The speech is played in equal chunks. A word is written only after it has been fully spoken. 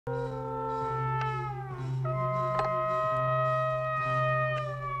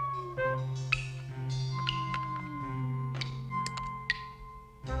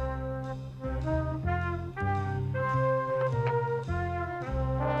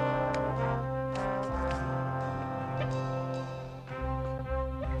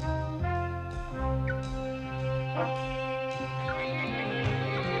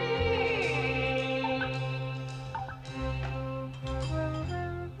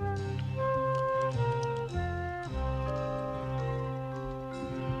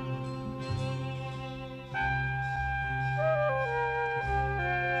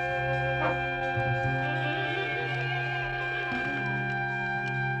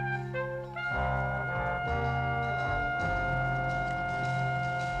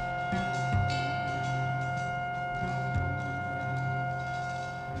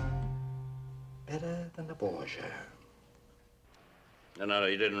Roger. No,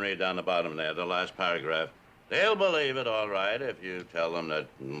 you didn't read down the bottom there, the last paragraph. They'll believe it, all right, if you tell them that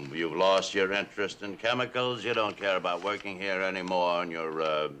you've lost your interest in chemicals, you don't care about working here anymore, and you're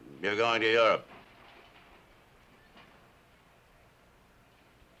going to Europe.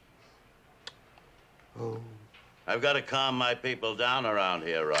 Oh. I've got to calm my people down around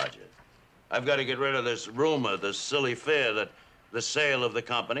here, Roger. I've got to get rid of this rumor, this silly fear that the sale of the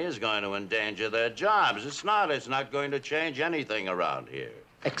company is going to endanger their jobs. It's not going to change anything around here.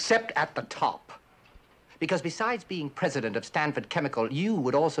 Except at the top. Because besides being president of Stanford Chemical, you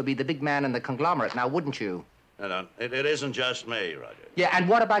would also be the big man in the conglomerate, now wouldn't you? No, it isn't just me, Roger. Yeah, and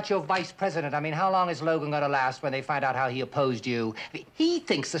what about your vice president? I mean, how long is Logan going to last when they find out how he opposed you? He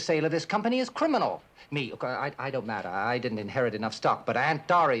thinks the sale of this company is criminal. Me, I don't matter. I didn't inherit enough stock, but Aunt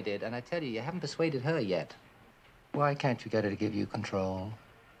Dory did. And I tell you haven't persuaded her yet. Why can't you get her to give you control?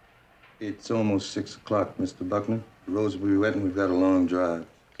 It's almost 6 o'clock, Mr. Buckner. The roads will be wet and we've got a long drive.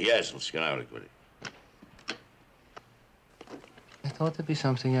 Yes, let's get out of it. I thought there'd be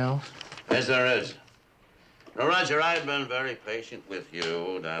something else. Yes, there is. Now, Roger, I've been very patient with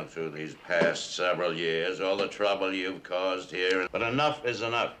you down through these past several years, all the trouble you've caused here, but enough is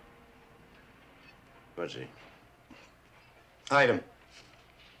enough. What's he? Item.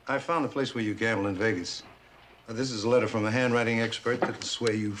 I found the place where you gamble in Vegas. Now, this is a letter from a handwriting expert that will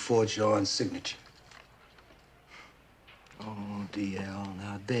swear you forged your own signature. Oh, DL,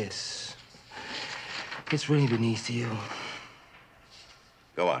 now this. It's really beneath you.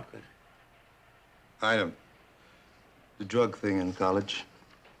 Go on, Clint. Item. The drug thing in college.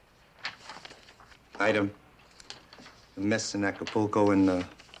 Item. The mess in Acapulco, and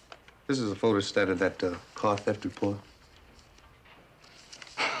this is a photostat of that car theft report.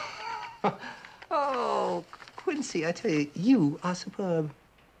 Oh, Quincy, I tell you, you are superb.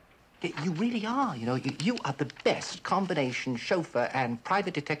 You really are, you know. You are the best combination chauffeur and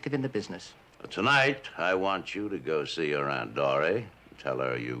private detective in the business. Tonight, I want you to go see your Aunt Dory. Tell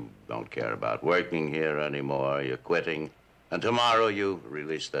her you don't care about working here anymore, you're quitting. And tomorrow you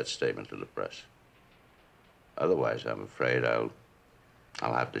release that statement to the press. Otherwise, I'm afraid I'll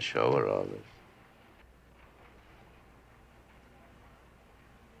have to show her all this.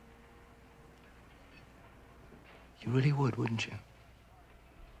 You really would, wouldn't you?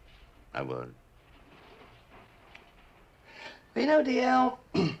 I would. You know, DL,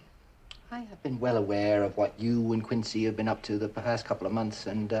 I have been well aware of what you and Quincy have been up to the past couple of months,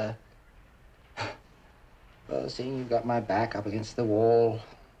 and, well, seeing you've got my back up against the wall,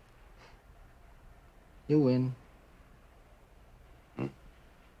 you win.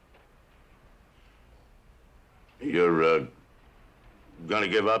 You're, gonna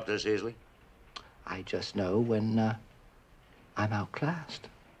give up this easily? I just know when, I'm outclassed.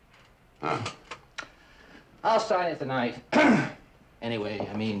 Huh. I'll sign it tonight. Anyway,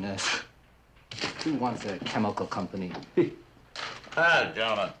 I mean, who wants a chemical company?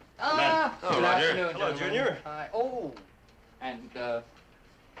 Gentlemen. Good afternoon, Hello, Junior. Hi. Oh, and,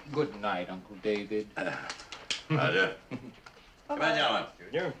 good night, Uncle David. Roger. Come on, gentlemen.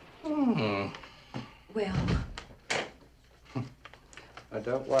 Junior. Well,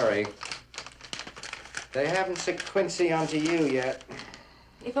 Don't worry. They haven't sicked Quincy onto you yet.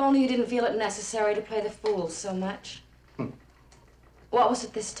 if only you didn't feel it necessary to play the fool so much. What was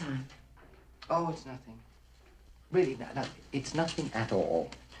it this time? Oh, it's nothing. Really, no, it's nothing at all.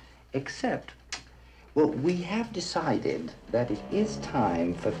 Except, well, we have decided that it is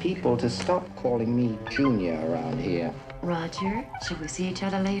time for people to stop calling me Junior around here. Roger, shall we see each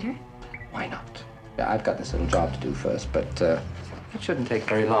other later? Why not? Yeah, I've got this little job to do first, but it shouldn't take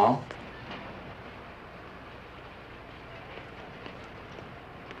very long.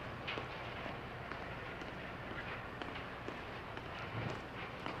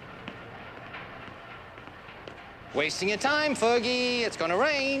 Wasting your time, Fergie. It's gonna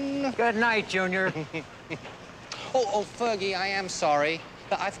rain. Good night, Junior. Oh, Fergie, I am sorry.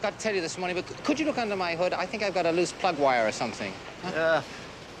 I forgot to tell you this morning, but could you look under my hood? I think I've got a loose plug wire or something. Huh?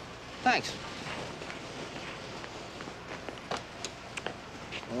 Thanks.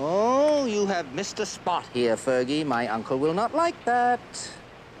 Oh, you have missed a spot here, Fergie. My uncle will not like that.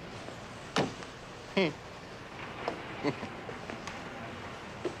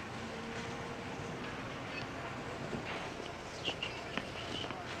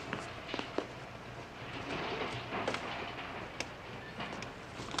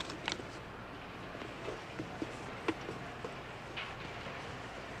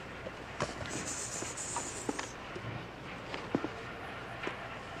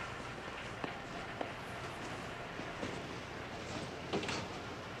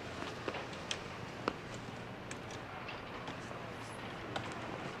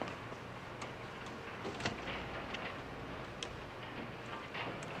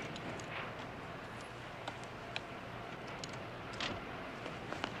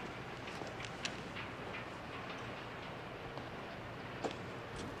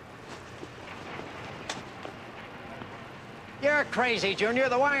 you're crazy, Junior.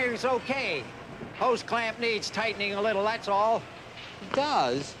 The wiring's okay. Hose clamp needs tightening a little, that's all. It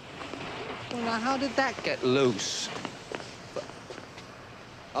does? Well, now, how did that get loose?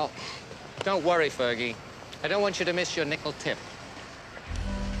 Oh, don't worry, Fergie. I don't want you to miss your nickel tip.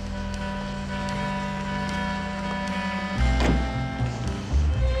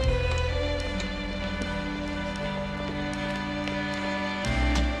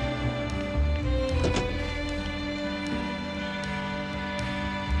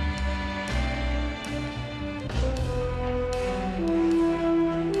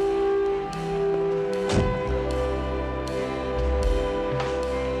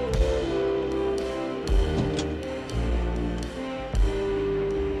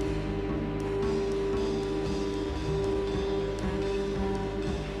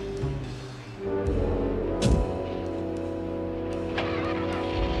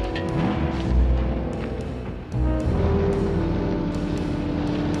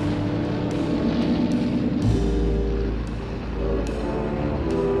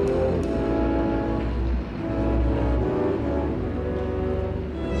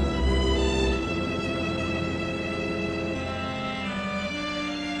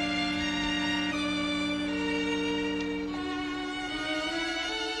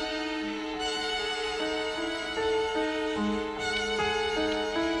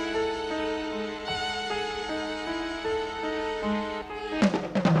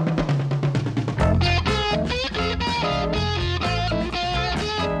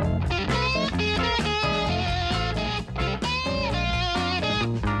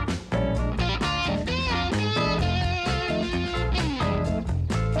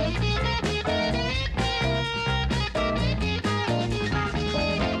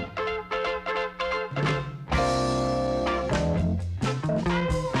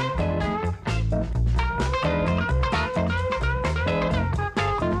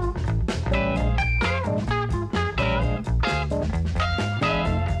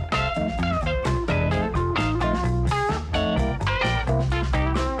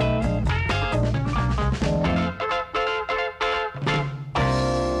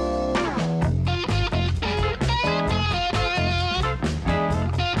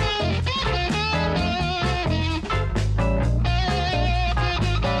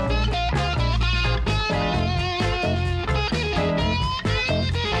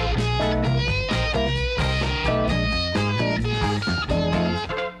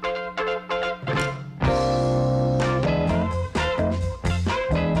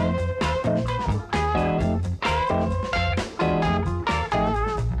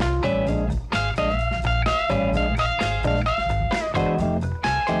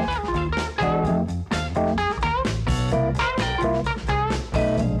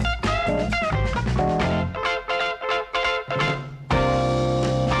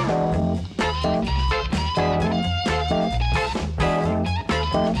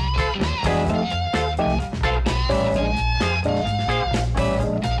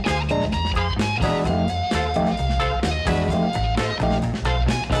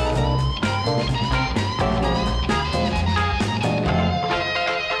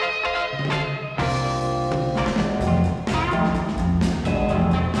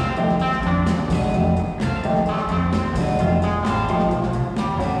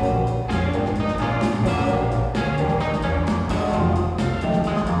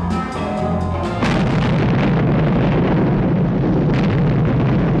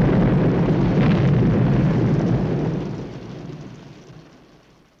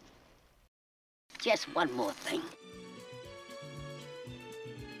 Just one more thing.